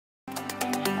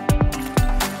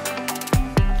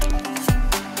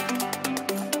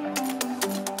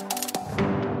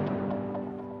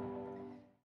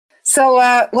So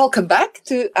welcome back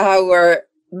to our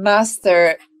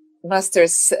master's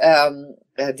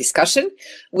discussion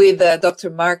with Dr.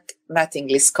 Mark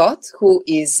Mattingley-Scott, who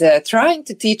is trying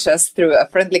to teach us through a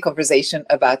friendly conversation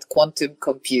about quantum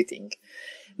computing.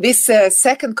 This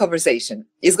second conversation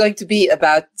is going to be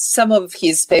about some of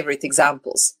his favorite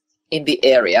examples in the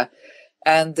area.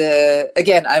 And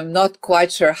again, I'm not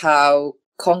quite sure how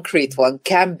concrete one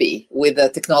can be with a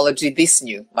technology this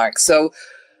new, Mark. So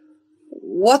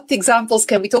what examples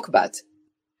can we talk about?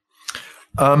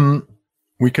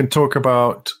 We can talk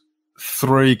about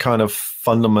three kind of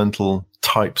fundamental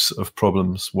types of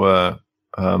problems where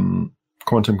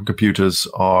quantum computers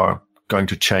are going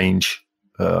to change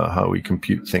how we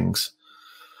compute things.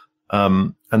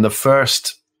 And the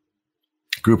first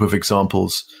group of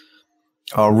examples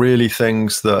are really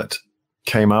things that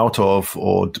came out of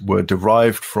or were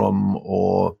derived from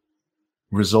or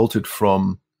resulted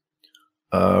from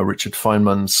Richard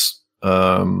Feynman's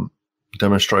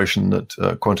demonstration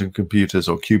that quantum computers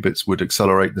or qubits would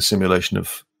accelerate the simulation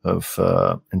of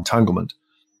entanglement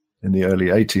in the early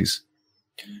 80s.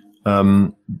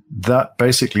 That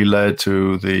basically led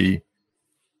to the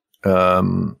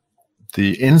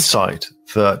insight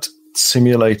that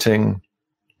simulating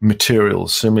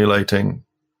materials, simulating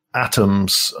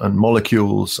atoms and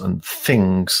molecules and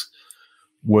things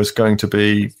was going to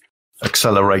be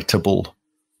acceleratable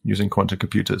using quantum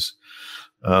computers.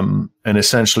 And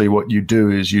essentially what you do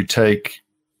is you take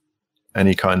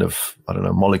any kind of, I don't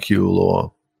know, molecule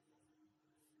or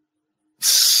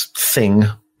thing,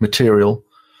 material,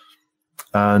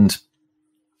 and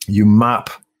you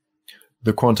map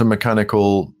the quantum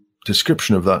mechanical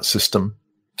description of that system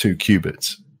to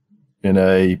qubits in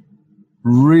a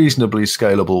reasonably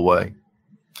scalable way.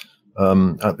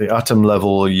 At the atom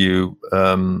level, you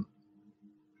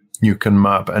can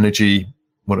map energy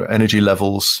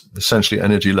levels, essentially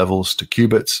energy levels, to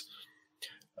qubits,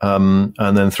 and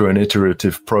then through an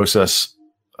iterative process,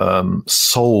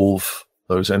 solve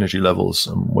those energy levels.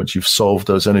 And once you've solved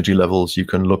those energy levels, you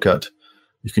can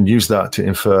use that to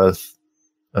infer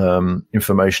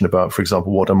information about, for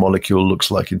example, what a molecule looks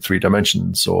like in 3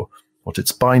 dimensions, or what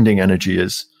its binding energy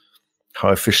is, how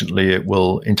efficiently it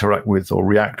will interact with or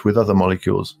react with other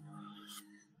molecules.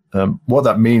 What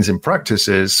that means in practice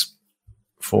is,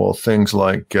 for things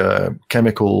like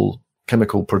chemical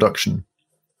production,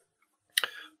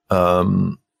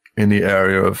 in the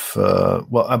area of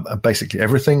basically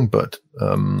everything, but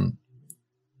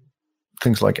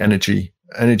things like energy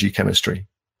chemistry,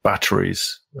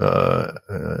 batteries,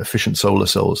 efficient solar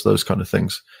cells, those kind of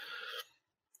things.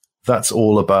 That's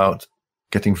all about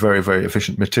getting very, very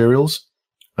efficient materials,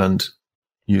 and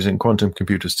using quantum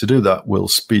computers to do that will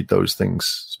speed those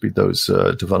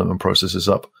development processes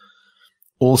up.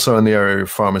 Also in the area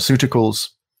of pharmaceuticals.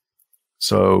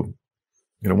 So,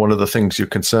 one of the things you're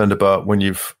concerned about when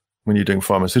you're doing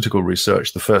pharmaceutical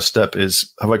research, the first step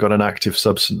is, have I got an active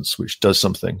substance which does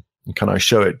something? And can I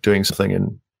show it doing something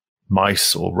in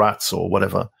mice or rats or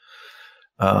whatever?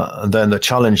 And then the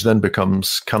challenge then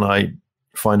becomes, can I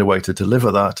find a way to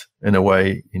deliver that in a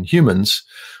way in humans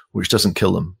which doesn't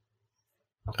kill them?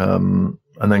 And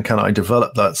then can I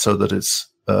develop that so that its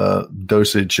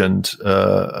dosage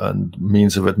and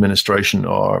means of administration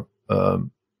are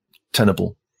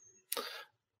tenable?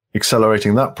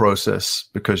 Accelerating that process,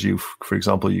 because for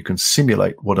example, you can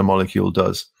simulate what a molecule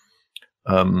does,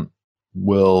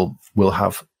 will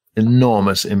have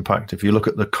enormous impact. If you look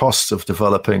at the costs of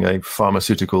developing a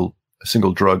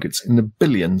single drug, it's in the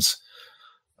billions.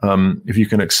 If you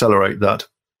can accelerate that,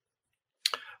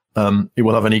 it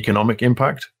will have an economic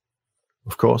impact,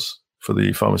 of course, for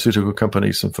the pharmaceutical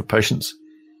companies and for patients.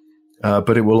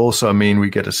 But it will also mean we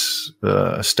get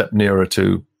a step nearer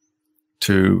to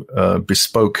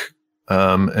bespoke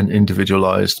and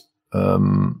individualized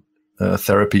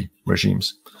therapy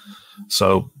regimes.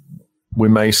 So we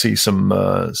may see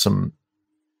some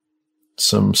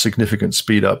significant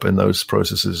speed up in those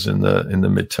processes in the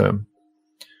midterm.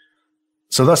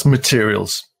 So that's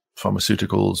materials,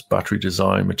 pharmaceuticals, battery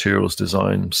design, materials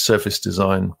design, surface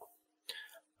design.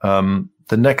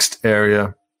 The next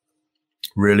area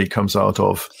really comes out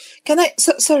of.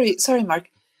 Sorry, Mark.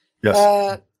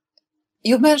 Yes.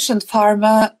 You mentioned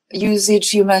pharma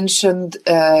usage. You mentioned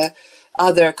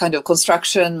other kind of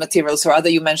construction materials, or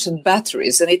you mentioned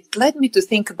batteries, and it led me to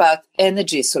think about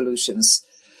energy solutions.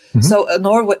 Mm-hmm. So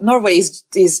Norway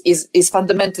is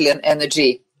fundamentally an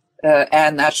energy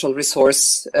and natural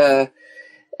resource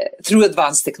through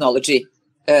advanced technology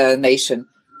nation.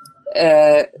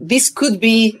 This could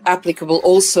be applicable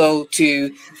also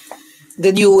to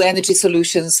the new energy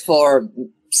solutions for,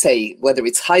 say, whether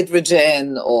it's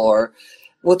hydrogen or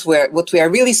what we are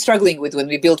really struggling with when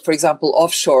we build, for example,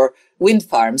 offshore wind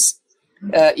farms,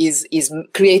 is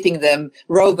creating them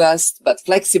robust but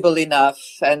flexible enough,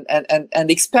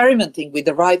 and experimenting with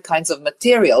the right kinds of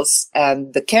materials,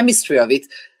 and the chemistry of it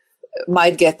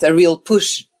might get a real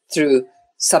push through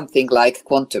something like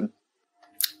quantum.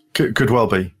 Could well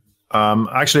be.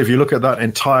 Actually, if you look at that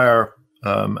entire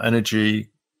energy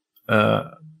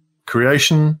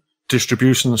creation,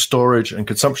 distribution, storage, and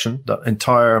consumption, that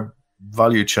entire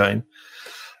value chain,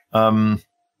 the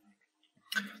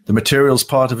materials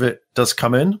part of it does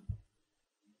come in.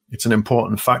 It's an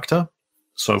important factor.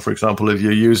 So, for example, if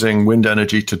you're using wind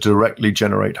energy to directly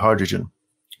generate hydrogen,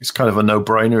 it's kind of a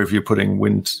no-brainer. If you're putting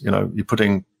you're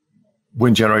putting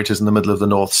wind generators in the middle of the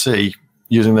North Sea,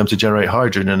 using them to generate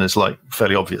hydrogen is like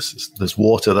fairly obvious. There's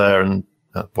water there, and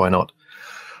why not?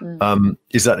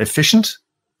 Is that efficient?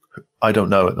 I don't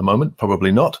know at the moment.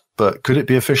 Probably not. But could it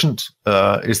be efficient?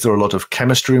 Is there a lot of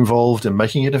chemistry involved in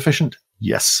making it efficient?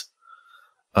 Yes.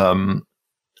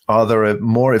 Are there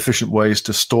more efficient ways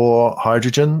to store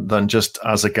hydrogen than just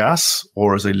as a gas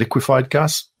or as a liquefied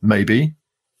gas? Maybe.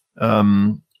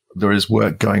 There is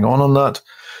work going on that.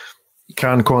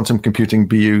 Can quantum computing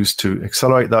be used to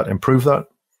accelerate that, improve that?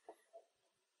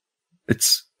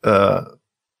 It's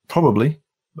probably.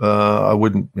 I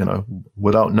wouldn't,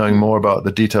 without knowing more about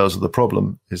the details of the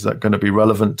problem, is that going to be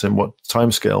relevant in what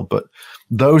timescale? But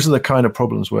those are the kind of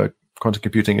problems where quantum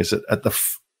computing is at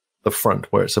the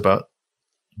front, where it's about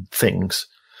things.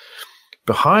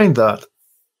 Behind that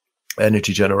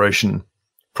energy generation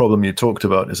problem you talked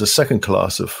about is a second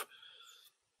class of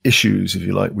issues, if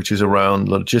you like, which is around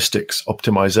logistics,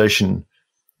 optimization.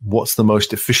 What's the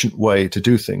most efficient way to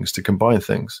do things, to combine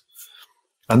things?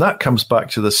 And that comes back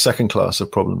to the second class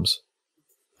of problems,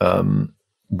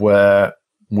 where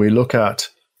we look at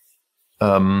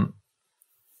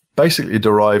basically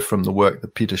derived from the work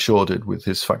that Peter Shor did with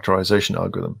his factorization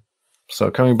algorithm.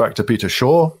 So coming back to Peter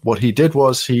Shor, what he did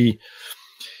was he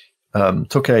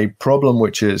took a problem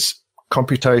which is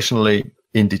computationally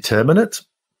indeterminate,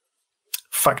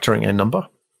 factoring a number,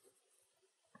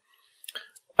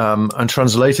 and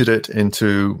translated it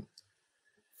into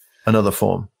another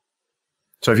form.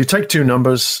 So if you take two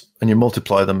numbers and you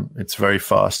multiply them, it's very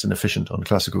fast and efficient on a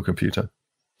classical computer.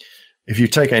 If you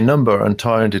take a number and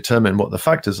try and determine what the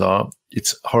factors are,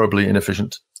 it's horribly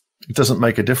inefficient. It doesn't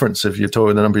make a difference if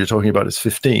the number you're talking about is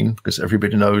 15, because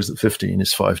everybody knows that 15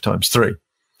 is 5 times 3.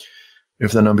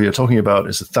 If the number you're talking about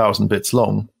is 1,000 bits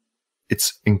long,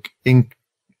 it's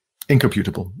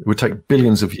incomputable. It would take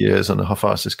billions of years on a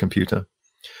fastest computer.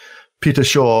 Peter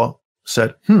Shor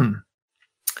said,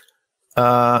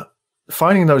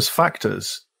 finding those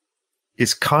factors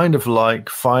is kind of like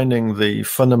finding the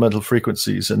fundamental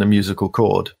frequencies in a musical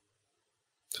chord.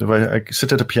 So if I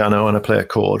sit at a piano and I play a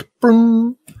chord,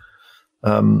 then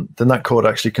that chord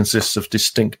actually consists of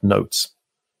distinct notes.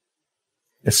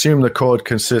 Assume the chord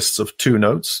consists of 2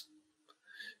 notes.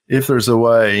 If there's a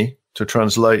way to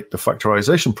translate the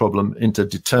factorization problem into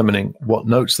determining what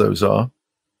notes those are,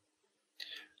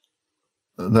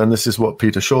 then this is what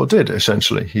Peter Shor did,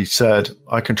 essentially. He said,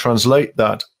 I can translate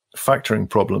that factoring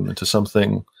problem into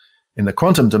something in the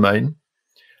quantum domain,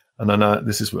 and then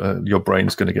this is where your brain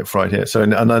is going to get fried here. So,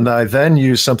 and then I then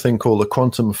use something called the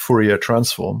quantum Fourier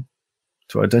transform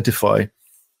to identify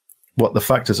what the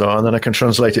factors are, and then I can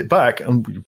translate it back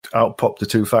and out pop the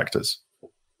 2 factors.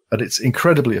 And it's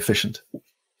incredibly efficient.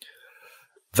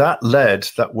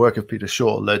 That work of Peter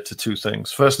Shor led to 2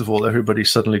 things. First of all, everybody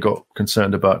suddenly got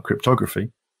concerned about cryptography,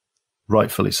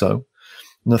 rightfully so.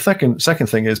 And the second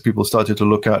thing is people started to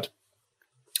look at,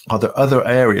 are there other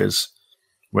areas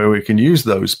where we can use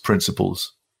those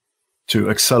principles to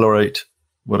accelerate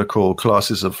what are called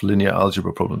classes of linear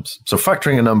algebra problems. So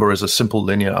factoring a number is a simple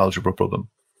linear algebra problem.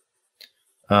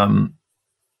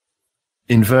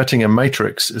 Inverting a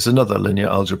matrix is another linear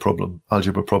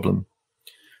algebra problem.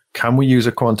 Can we use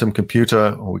a quantum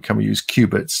computer, or can we use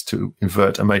qubits to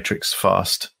invert a matrix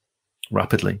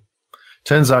rapidly?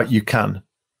 Turns out you can.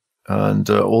 And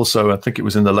also, I think it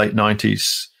was in the late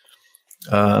 90s,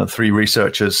 3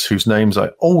 researchers whose names I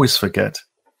always forget,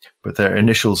 but their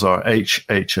initials are H,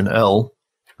 H, and L,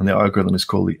 and the algorithm is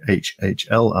called the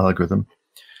HHL algorithm,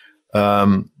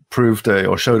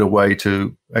 showed a way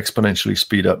to exponentially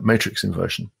speed up matrix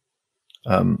inversion.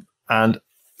 And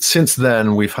since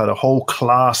then, we've had a whole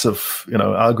class of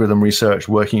algorithm research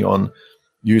working on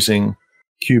using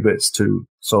qubits to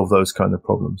solve those kind of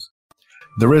problems.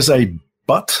 There is a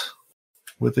but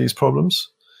with these problems.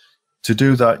 To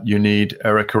do that, you need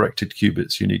error-corrected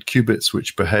qubits. You need qubits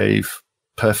which behave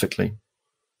perfectly.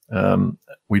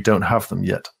 We don't have them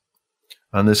yet.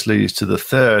 And this leads to the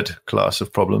third class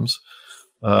of problems,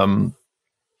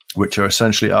 which are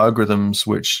essentially algorithms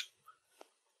which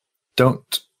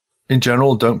in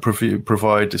general, don't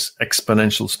provide this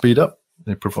exponential speed up.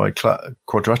 They provide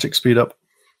quadratic speed up,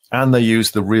 and they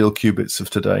use the real qubits of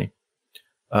today.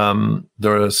 You find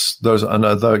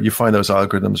those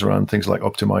algorithms around things like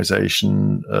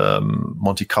optimization,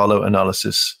 Monte Carlo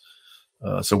analysis.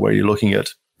 So where you're looking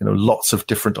at lots of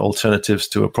different alternatives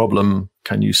to a problem.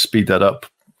 Can you speed that up?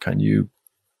 Can you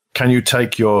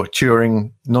take your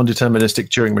non-deterministic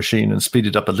Turing machine and speed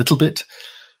it up a little bit?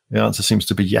 The answer seems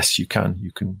to be yes, you can.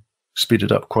 You can speed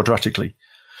it up quadratically.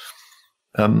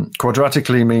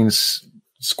 Quadratically means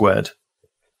squared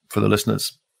for the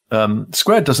listeners.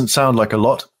 Squared doesn't sound like a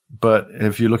lot, but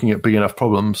if you're looking at big enough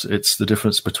problems, it's the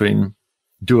difference between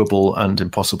doable and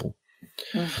impossible.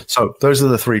 So those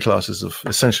are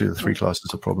essentially the three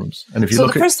classes of problems. And if you look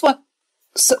at the first one,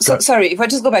 sorry, if I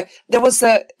just go back, there was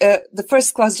the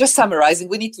first class. Just summarizing,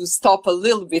 we need to stop a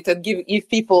little bit and give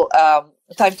people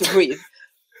time to breathe.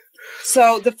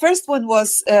 So the first one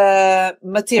was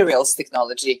materials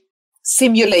technology,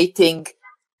 simulating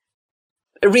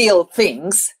real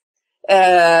things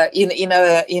in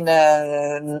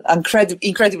an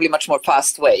incredibly much more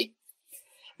fast way.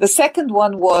 The second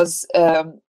one was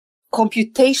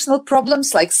computational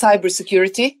problems like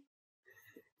cybersecurity,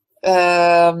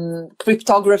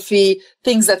 cryptography,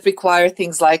 things that require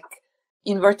things like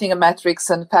inverting a matrix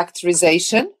and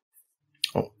factorization.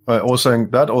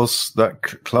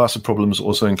 That class of problems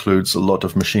also includes a lot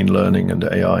of machine learning and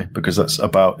AI, because that's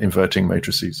about inverting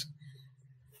matrices.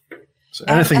 So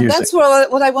and that's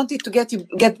what I wanted to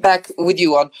get back with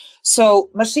you on. So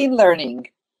machine learning,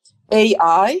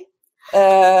 AI.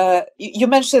 You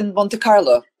mentioned Monte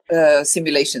Carlo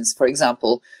simulations, for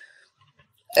example.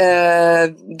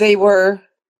 They were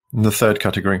in the third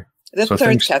category.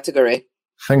 Category.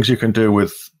 Things you can do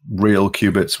with real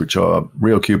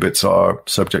qubits are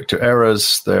subject to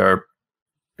errors.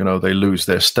 They lose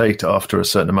their state after a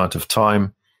certain amount of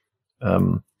time.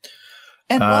 And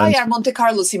why are Monte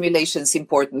Carlo simulations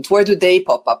important? Where do they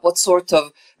pop up? What sort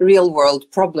of real world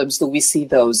problems do we see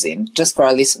those in, just for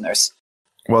our listeners?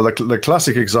 Well, the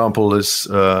classic example is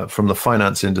from the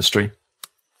finance industry.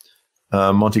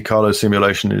 Monte Carlo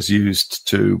simulation is used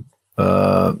to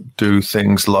do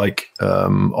things like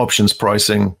options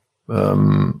pricing,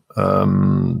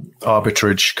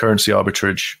 arbitrage, currency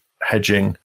arbitrage,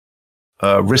 hedging,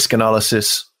 risk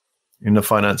analysis in the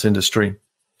finance industry.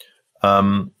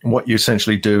 What you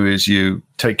essentially do is you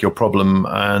take your problem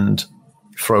and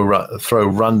throw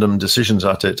random decisions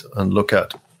at it and look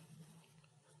at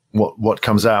what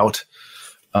comes out,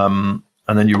 and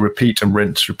then you repeat and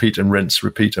rinse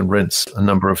a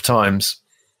number of times.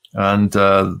 And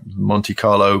Monte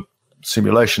Carlo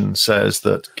simulation says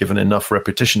that given enough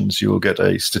repetitions, you will get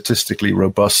a statistically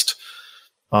robust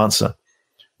answer.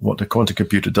 What the quantum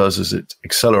computer does is it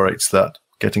accelerates that,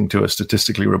 getting to a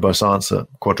statistically robust answer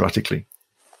quadratically.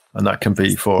 And that can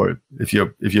be if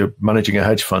you're managing a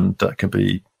hedge fund, that can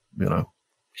be,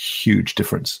 huge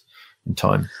difference in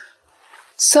time.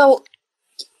 So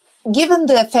given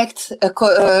the effect,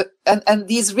 and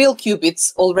these real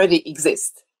qubits already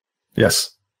exist.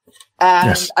 Yes. And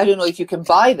yes. I don't know if you can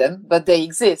buy them, but they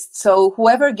exist. So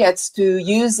whoever gets to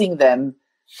using them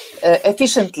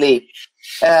efficiently,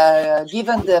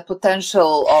 given the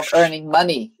potential of earning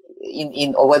money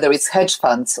in or whether it's hedge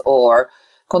funds or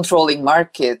controlling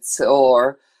markets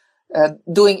or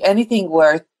doing anything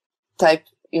where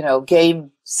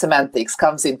game semantics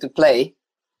comes into play,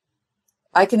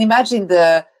 I can imagine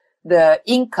the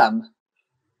income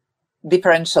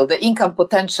differential, the income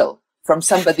potential from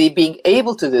somebody being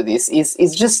able to do this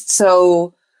is just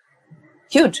so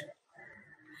huge.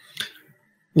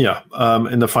 Yeah,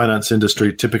 in the finance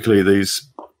industry, typically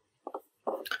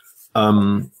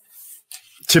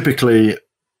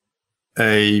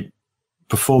a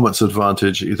performance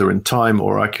advantage, either in time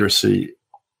or accuracy,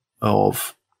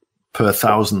 of per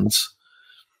thousands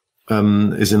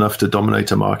is enough to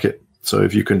dominate a market. So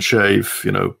if you can shave,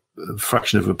 a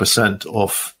fraction of a %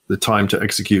 off the time to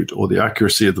execute or the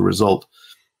accuracy of the result,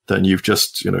 then you've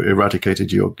just,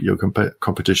 eradicated your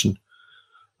competition.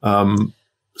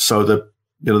 So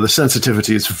the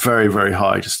sensitivity is very, very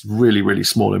high, just really, really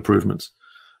small improvements.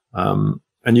 And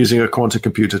using a quantum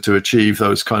computer to achieve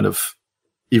those kind of,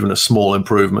 even a small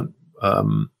improvement,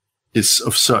 is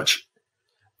of such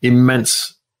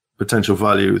immense potential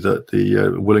value that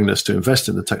the willingness to invest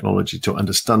in the technology, to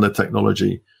understand the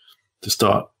technology, to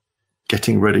start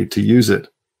getting ready to use it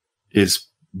is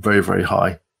very, very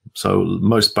high. So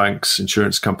most banks,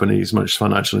 insurance companies, most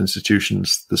financial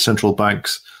institutions, the central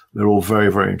banks, they're all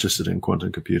very, very interested in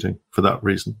quantum computing for that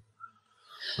reason.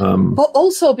 But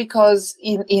also because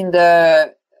in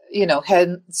the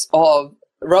hands of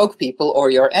rogue people or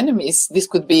your enemies, this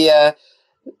could be a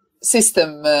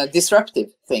system disruptive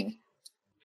thing.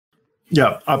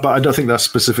 Yeah, but I don't think that's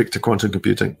specific to quantum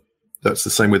computing. That's the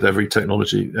same with every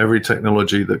technology. Every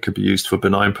technology that could be used for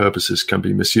benign purposes can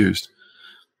be misused.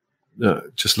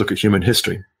 Just look at human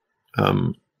history.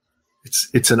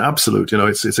 It's an absolute,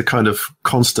 it's a kind of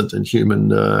constant in human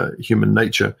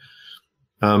nature.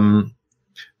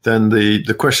 Then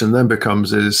the question then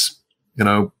becomes is,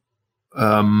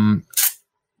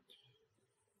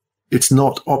 it's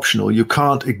not optional. You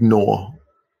can't ignore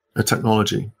a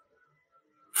technology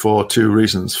for two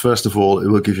reasons. First of all, it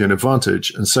will give you an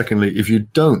advantage. And secondly, if you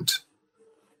don't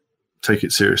take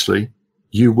it seriously,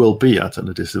 you will be at a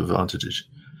disadvantage.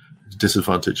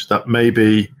 That may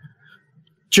be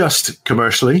just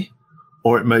commercially,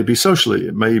 or it may be socially.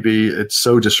 It may be it's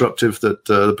so disruptive that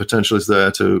the potential is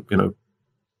there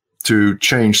to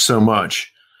change so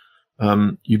much.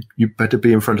 You better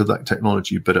be in front of that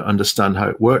technology. You better understand how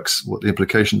it works, what the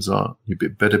implications are. You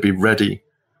better be ready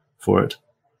for it.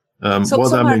 So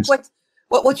Mark,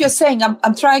 what you're saying,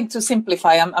 I'm trying to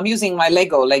simplify. I'm using my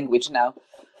Lego language now.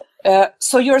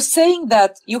 So you're saying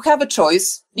that you have a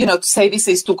choice, to say this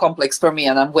is too complex for me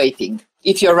and I'm waiting.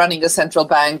 If you're running a central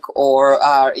bank or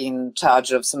are in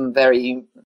charge of some very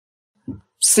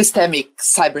systemic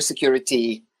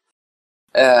cybersecurity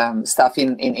stuff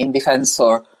in defense,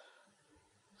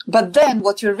 but then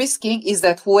what you're risking is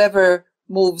that whoever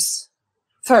moves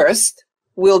first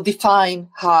will define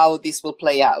how this will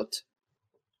play out.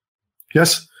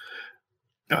 Yes.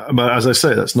 But as I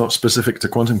say, that's not specific to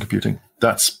quantum computing.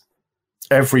 That's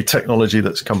every technology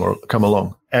that's come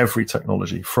along, every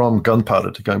technology, from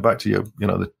gunpowder to going back to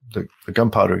the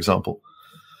gunpowder example,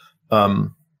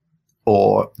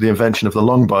 or the invention of the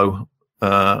longbow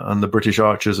and the British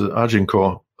archers at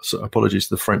Agincourt. So apologies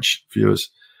to the French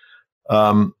viewers.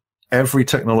 Every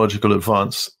technological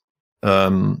advance,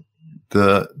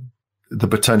 the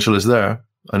potential is there,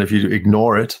 and if you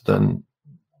ignore it, then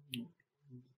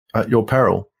at your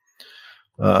peril.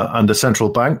 And the central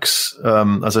banks,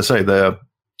 as I say, they're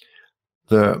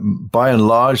by and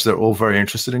large, they're all very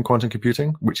interested in quantum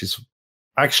computing, which is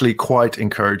actually quite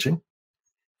encouraging.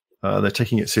 They're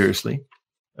taking it seriously.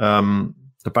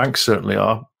 The banks certainly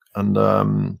are. And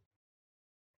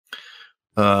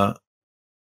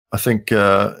I think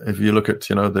if you look at,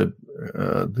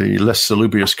 the less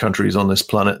salubrious countries on this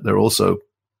planet, they're also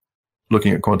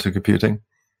looking at quantum computing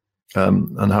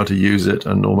and how to use it,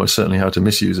 and almost certainly how to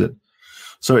misuse it.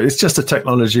 So it's just a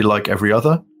technology like every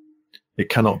other. It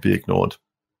cannot be ignored.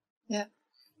 Yeah.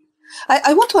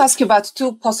 I want to ask you about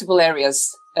two possible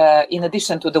areas in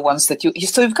addition to the ones that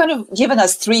so you've kind of given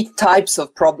us three types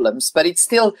of problems, but it's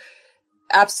still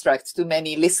abstract to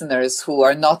many listeners who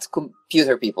are not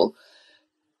computer people.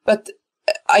 But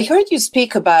I heard you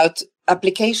speak about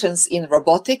applications in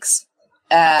robotics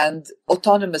and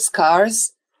autonomous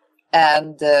cars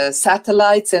and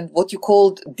satellites and what you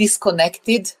called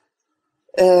disconnected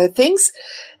things.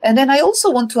 And then I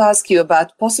also want to ask you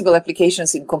about possible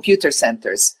applications in computer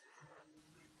centers.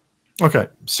 Okay,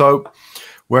 so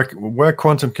where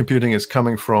quantum computing is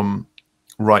coming from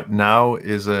right now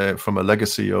is from a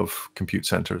legacy of compute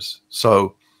centers.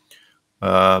 So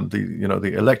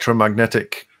the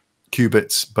electromagnetic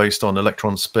qubits based on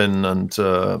electron spin and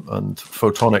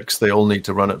photonics, they all need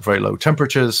to run at very low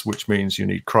temperatures, which means you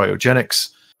need cryogenics,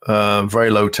 very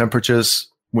low temperatures,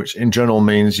 which in general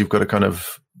means you've got a kind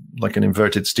of like an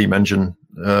inverted steam engine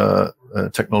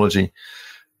technology.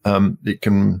 You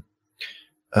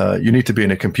need to be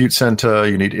in a compute center,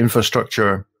 you need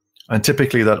infrastructure, and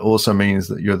typically that also means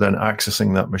that you're then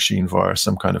accessing that machine via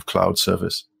some kind of cloud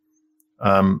service.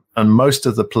 And most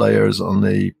of the players on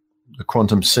the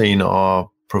quantum scene are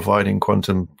providing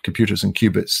quantum computers and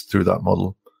qubits through that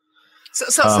model.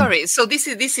 Sorry, so this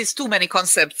is too many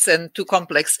concepts and too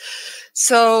complex.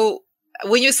 So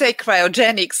when you say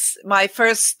cryogenics, my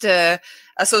first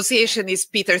association is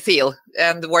Peter Thiel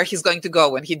and where he's going to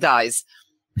go when he dies,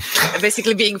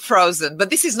 basically being frozen. But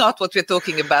this is not what we're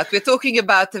talking about. We're talking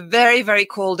about a very, very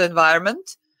cold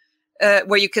environment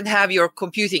where you can have your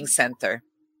computing center.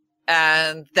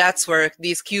 And that's where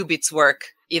these qubits work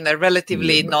in a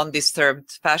relatively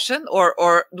non-disturbed fashion,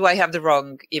 or do I have the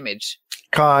wrong image?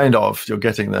 Kind of, you're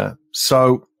getting there.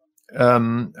 So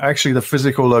actually the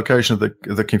physical location of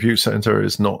the compute center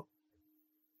is not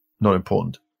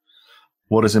important.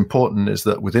 What is important is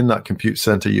that within that compute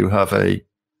center, you have a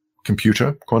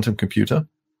computer, quantum computer,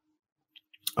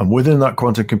 And within that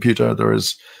quantum computer,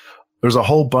 there's a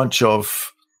whole bunch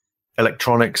of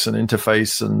electronics and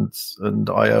interface and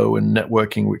I/O and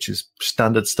networking, which is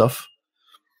standard stuff.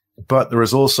 But there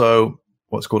is also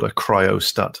what's called a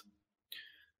cryostat.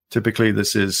 Typically,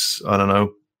 this is, I don't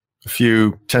know, a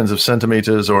few tens of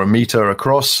centimeters or a meter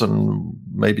across and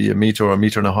maybe a meter or a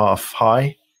meter and a half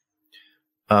high.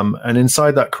 And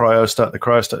inside that cryostat, the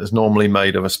cryostat is normally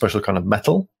made of a special kind of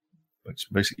metal, which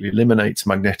basically eliminates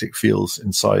magnetic fields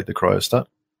inside the cryostat.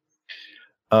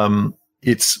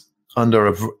 It's under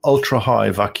an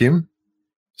ultra-high vacuum.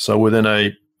 So within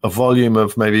a volume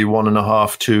of maybe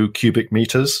 1.5, 2 cubic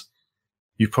meters,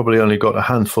 you've probably only got a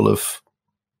handful of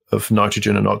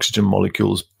nitrogen and oxygen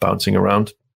molecules bouncing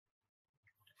around.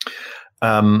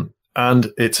 And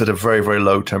it's at a very, very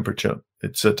low temperature.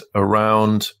 It's at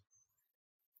around,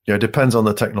 it depends on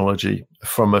the technology,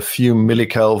 from a few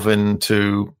millikelvin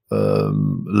to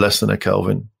less than a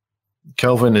Kelvin.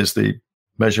 Kelvin is the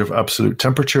measure of absolute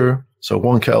temperature. So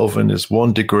 1 Kelvin is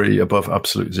 1 degree above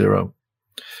absolute zero.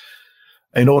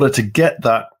 In order to get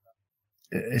that,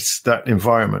 it's that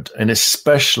environment, and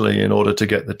especially in order to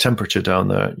get the temperature down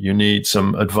there, you need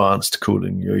some advanced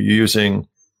cooling. You're using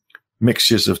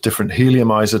mixtures of different helium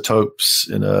isotopes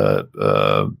in a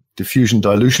diffusion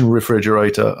dilution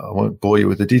refrigerator. I won't bore you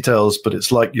with the details, but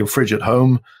it's like your fridge at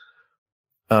home,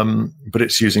 but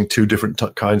it's using 2 different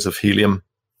kinds of helium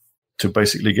to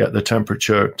basically get the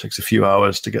temperature. It takes a few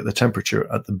hours to get the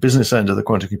temperature at the business end of the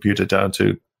quantum computer down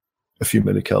to a few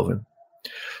millikelvin.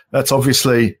 That's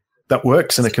obviously, that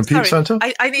works in a compute center.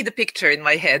 I need a picture in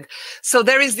my head. So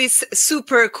there is this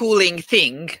super cooling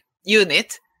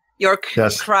unit, your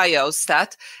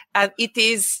cryostat, and it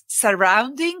is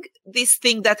surrounding this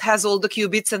thing that has all the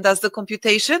qubits and does the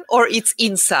computation, or it's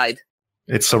inside?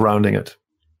 It's surrounding it.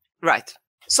 Right.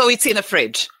 So it's in a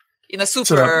fridge, in a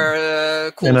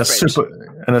super cool fridge.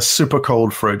 In a super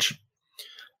cold fridge.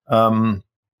 In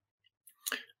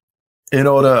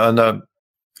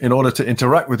order to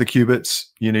interact with the qubits,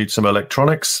 you need some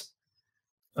electronics,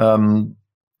 and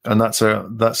that's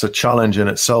a challenge in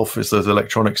itself. Is those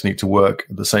electronics need to work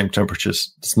at the same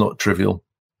temperatures? It's not trivial,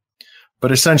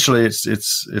 but essentially,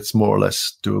 it's more or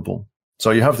less doable. So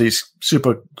you have these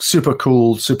super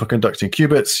cool superconducting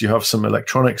qubits. You have some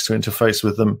electronics to interface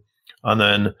with them, and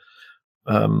then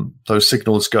those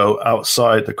signals go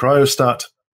outside the cryostat.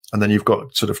 And then you've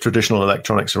got sort of traditional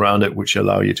electronics around it, which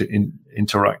allow you to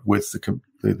interact with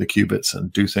the qubits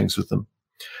and do things with them.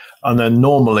 And then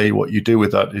normally what you do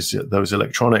with that is those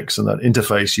electronics and that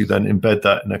interface, you then embed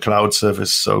that in a cloud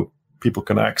service so people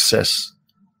can access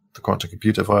the quantum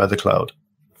computer via the cloud.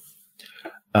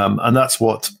 And that's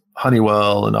what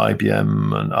Honeywell and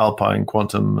IBM and Alpine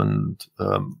Quantum and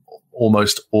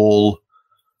almost all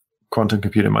quantum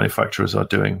computer manufacturers are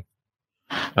doing.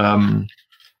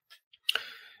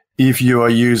 If you are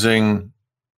using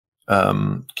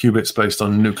qubits based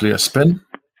on nuclear spin,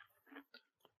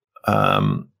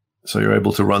 so you're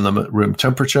able to run them at room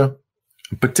temperature,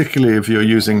 particularly if you're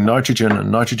using nitrogen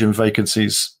and nitrogen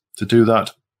vacancies to do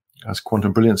that as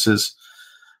quantum brilliances,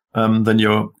 then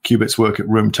your qubits work at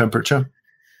room temperature.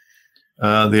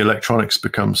 The electronics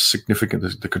become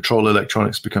significant, the control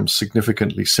electronics become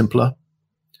significantly simpler.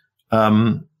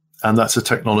 And that's a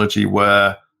technology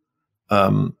where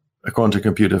a quantum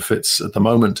computer fits at the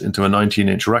moment into a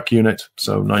 19-inch rack unit.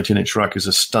 So 19-inch rack is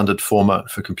a standard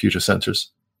format for computer centers,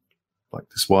 like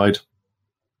this wide.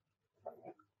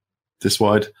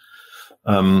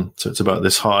 So it's about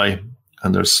this high,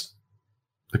 and there's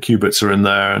the qubits are in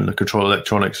there and the control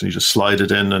electronics, and you just slide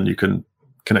it in and you can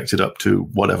connect it up to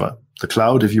whatever, the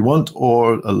cloud if you want,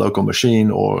 or a local machine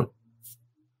or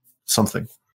something.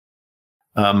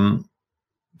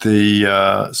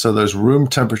 So those room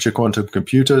temperature quantum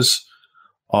computers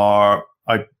are,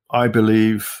 I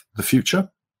believe, the future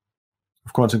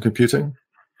of quantum computing,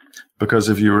 because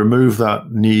if you remove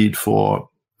that need for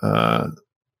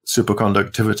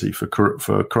superconductivity for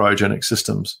cryogenic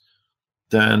systems,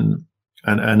 then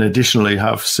and additionally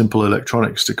have simple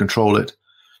electronics to control it,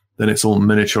 then it's all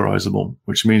miniaturizable,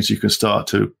 which means you can start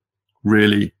to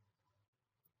really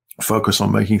focus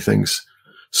on making things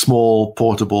small,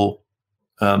 portable,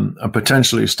 and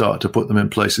potentially start to put them in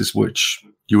places which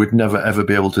you would never, ever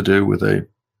be able to do with a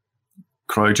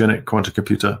cryogenic quantum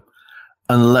computer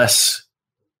unless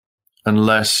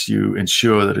you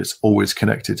ensure that it's always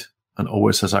connected and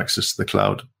always has access to the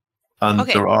cloud. And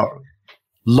there are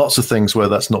lots of things where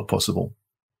that's not possible.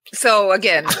 So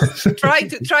again, trying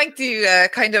to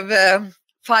kind of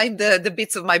find the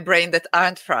bits of my brain that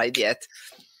aren't fried yet.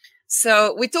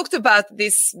 So we talked about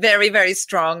this very, very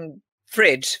strong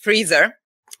freezer.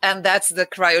 And that's the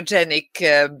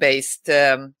cryogenic based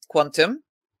quantum,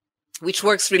 which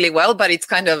works really well, but it's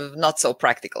kind of not so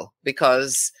practical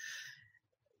because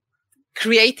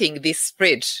creating this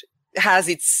fridge has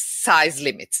its size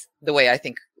limits, the way I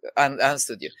think I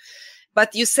understood you.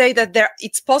 But you say that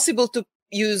it's possible to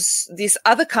use this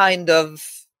other kind of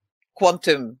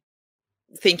quantum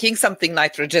thinking, something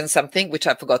nitrogen, something, which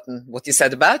I've forgotten what you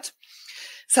said about,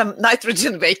 some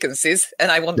nitrogen vacancies,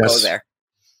 and I won't go there.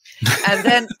 And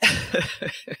then,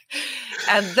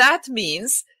 and that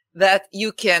means that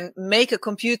you can make a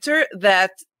computer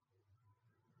that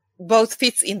both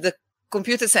fits in the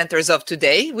computer centers of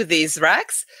today with these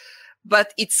racks,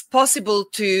 but it's possible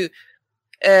to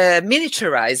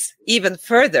miniaturize even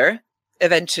further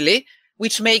eventually,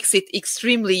 which makes it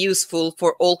extremely useful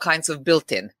for all kinds of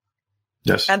built-in.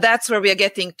 Yes. And that's where we are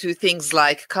getting to things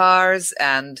like cars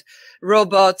and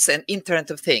robots and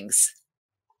Internet of Things.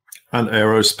 And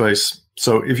aerospace.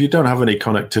 So if you don't have any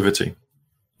connectivity,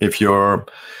 if you're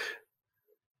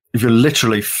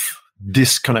literally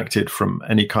disconnected from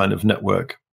any kind of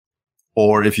network,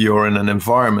 or if you're in an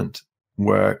environment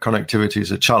where connectivity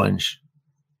is a challenge,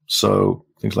 so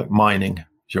things like mining,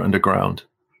 if you're underground,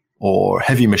 or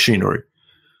heavy machinery,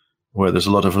 where there's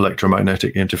a lot of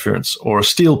electromagnetic interference, or a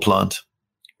steel plant,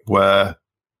 where,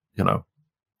 you know,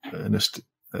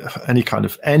 any kind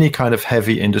of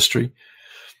heavy industry,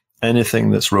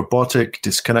 anything that's robotic,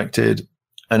 disconnected,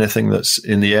 anything that's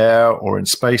in the air or in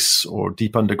space or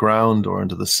deep underground or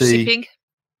under the sea,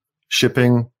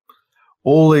 shipping,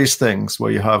 all these things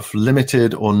where you have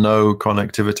limited or no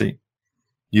connectivity.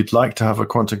 You'd like to have a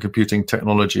quantum computing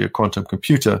technology, a quantum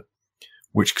computer,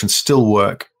 which can still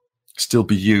work, still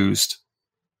be used,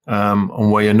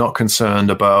 and where you're not concerned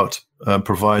about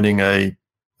providing a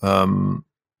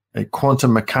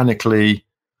quantum mechanically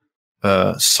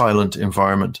silent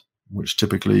environment, which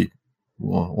typically,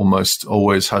 well, almost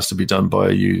always has to be done by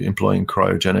you employing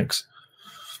cryogenics.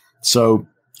 So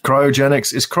is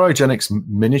cryogenics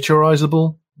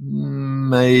miniaturizable?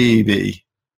 Maybe.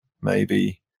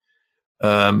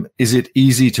 Is it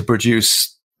easy to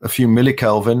produce a few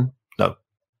millikelvin? No.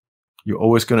 You're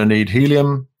always going to need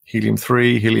helium,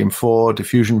 helium-3, helium-4,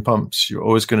 diffusion pumps. You're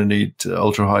always going to need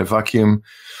ultra-high vacuum.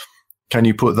 Can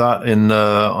you put that in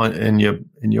your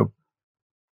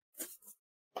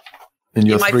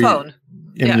phone?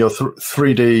 In your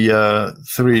 3D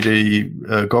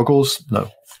goggles? No.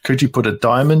 Could you put a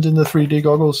diamond in the 3D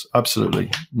goggles?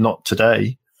 Absolutely not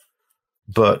today,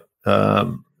 but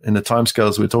in the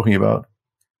timescales we're talking about,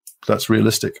 that's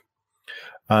realistic.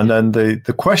 And then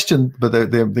the question, but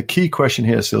the key question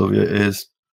here, Silvija, is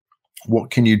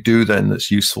what can you do then that's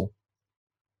useful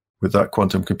with that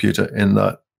quantum computer in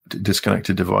that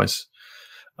disconnected device?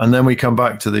 And then we come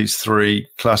back to these three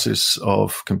classes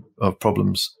of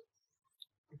problems: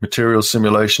 material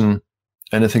simulation,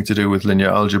 anything to do with linear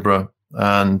algebra,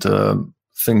 and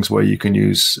things where you can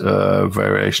use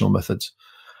variational methods.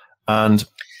 And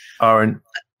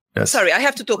yes. Sorry, I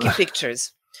have to talk in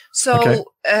pictures. So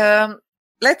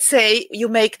let's say you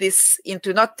make this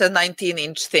into not a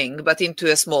 19-inch thing, but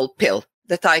into a small pill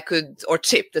that I could, or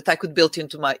chip that I could build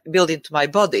into my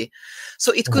body.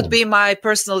 So it could be my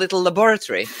personal little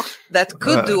laboratory that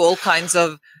could do all kinds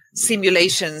of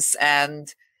simulations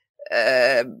and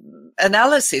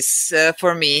analysis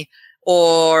for me,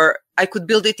 or I could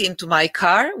build it into my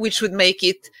car, which would make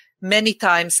it many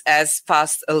times as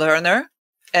fast a learner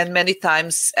and many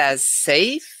times as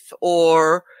safe.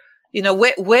 Or, you know,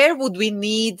 where would we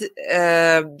need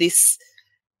this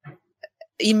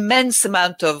immense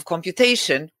amount of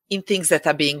computation in things that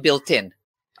are being built in?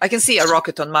 I can see a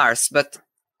rocket on Mars, but...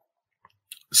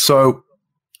 So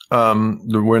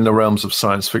we're in the realms of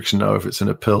science fiction now. If it's in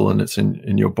a pill and it's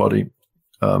in your body,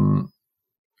 no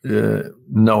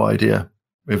idea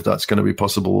if that's going to be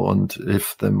possible, and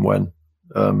if, then when.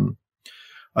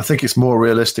 I think it's more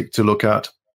realistic to look at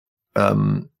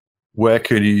where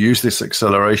could you use this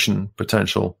acceleration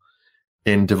potential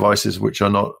in devices which are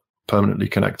not permanently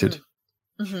connected.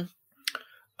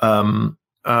 Mm-hmm.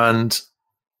 And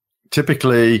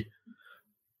typically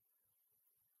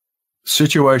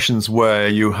situations where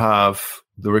you have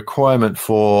the requirement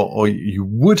for, or you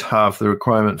would have the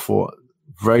requirement for,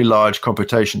 very large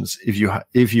computations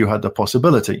if you had the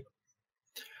possibility.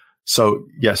 So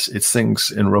yes, it's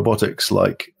things in robotics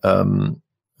like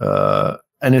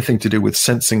anything to do with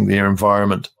sensing the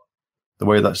environment, the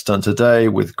way that's done today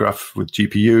with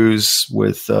GPUs,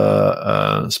 with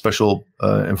special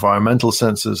environmental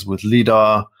sensors, with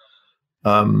LIDAR.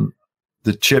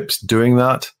 The chips doing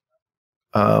that,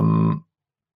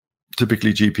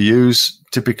 typically GPUs,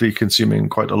 typically consuming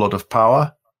quite a lot of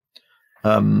power.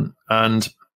 And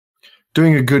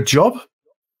doing a good job,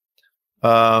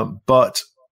 but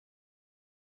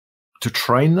to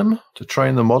train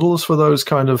the models for those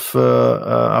kind of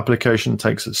application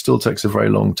still takes a very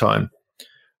long time.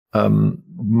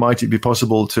 Might it be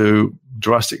possible to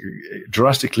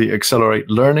drastically accelerate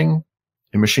learning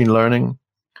in machine learning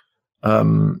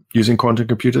using quantum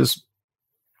computers?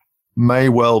 May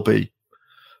well be.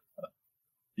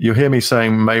 You hear me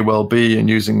saying may well be and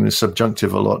using the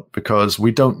subjunctive a lot because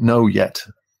we don't know yet.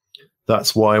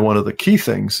 That's why one of the key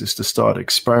things is to start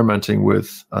experimenting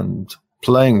with and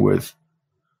playing with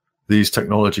these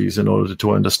technologies in order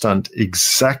to understand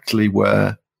exactly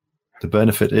where the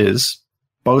benefit is,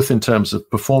 both in terms of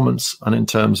performance and in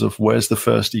terms of where's the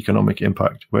first economic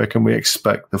impact. Where can we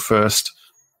expect the first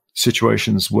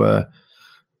situations where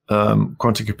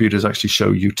quantum computers actually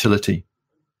show utility?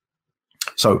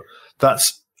 So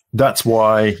that's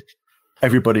why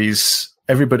everybody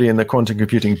in the quantum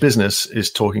computing business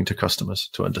is talking to customers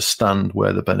to understand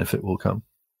where the benefit will come.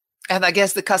 And I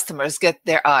guess the customers get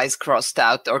their eyes crossed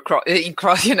out or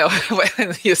you know,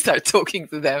 when you start talking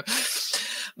to them.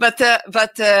 But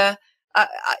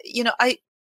you know,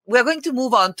 we're going to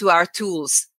move on to our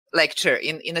tools lecture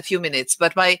in a few minutes.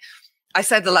 But I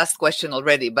said the last question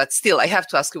already, but still, I have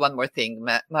to ask you one more thing,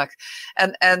 Mark.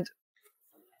 And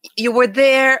you were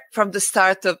there from the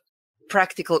start of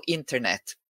practical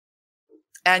internet,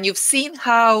 and you've seen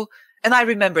how. And I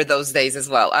remember those days as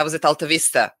well. I was at Alta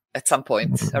Vista at some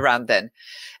point around then.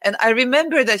 And I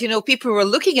remember that, you know, people were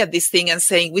looking at this thing and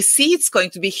saying, we see it's going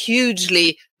to be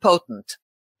hugely potent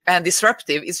and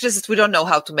disruptive. It's just that we don't know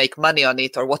how to make money on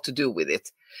it or what to do with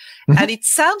it. And it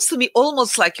sounds to me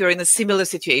almost like you're in a similar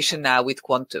situation now with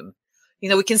quantum. You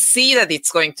know, we can see that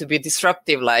it's going to be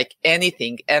disruptive like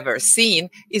anything ever seen.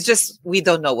 It's just we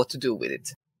don't know what to do with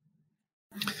it.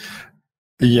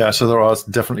 Yeah, so there are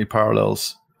definitely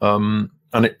parallels. And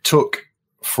it took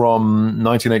from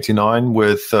 1989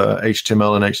 with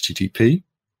HTML and HTTP.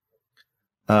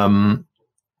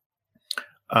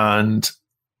 And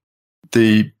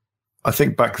I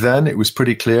think back then it was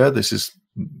pretty clear this is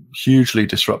hugely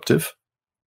disruptive.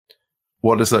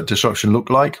 What does that disruption look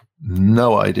like?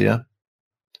 No idea.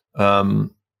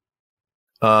 And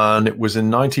it was in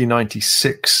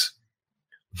 1996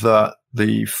 that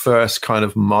the first kind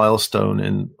of milestone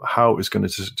in how it was going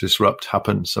to disrupt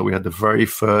happened. So we had the very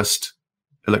first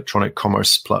electronic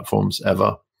commerce platforms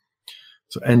ever.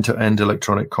 So end-to-end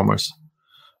electronic commerce.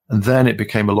 And then it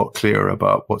became a lot clearer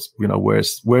about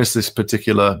where's this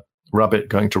particular rabbit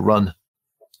going to run.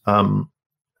 And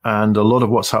a lot of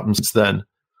what's happened since then,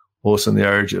 also in the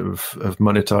area of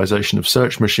monetization of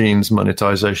search machines,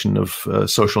 monetization of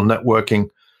social networking,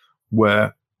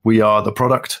 where we are the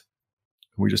product.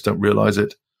 We just don't realize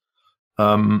it.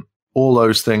 All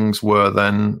those things were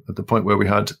then at the point where we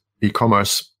had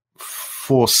e-commerce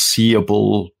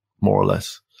foreseeable, more or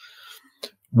less.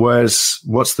 Whereas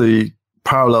what's the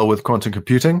parallel with quantum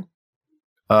computing?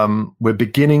 We're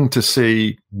beginning to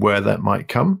see where that might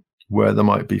come, where there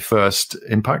might be first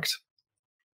impact.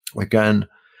 Again,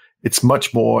 it's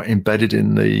much more embedded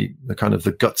in the kind of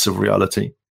the guts of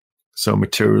reality. So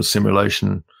material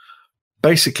simulation,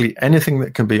 basically anything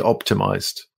that can be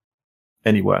optimized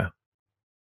anywhere.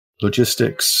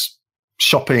 Logistics,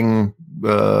 shopping,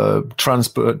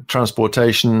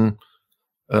 transportation,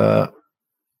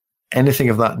 anything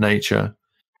of that nature.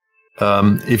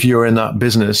 If you're in that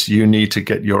business, you need to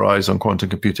get your eyes on quantum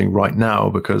computing right now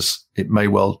because it may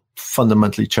well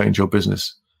fundamentally change your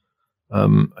business.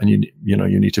 And you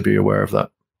need to be aware of that.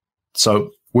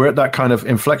 So we're at that kind of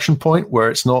inflection point where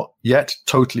it's not yet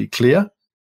totally clear,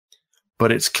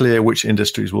 but it's clear which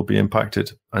industries will be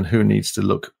impacted and who needs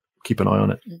to keep an eye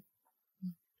on it.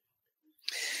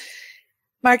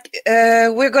 Mark,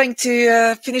 we're going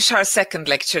to finish our second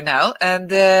lecture now,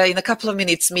 and in a couple of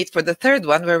minutes meet for the third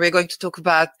one, where we're going to talk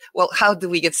about, well, how do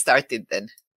we get started then?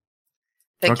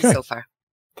 Thank you so far.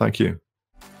 Thank you.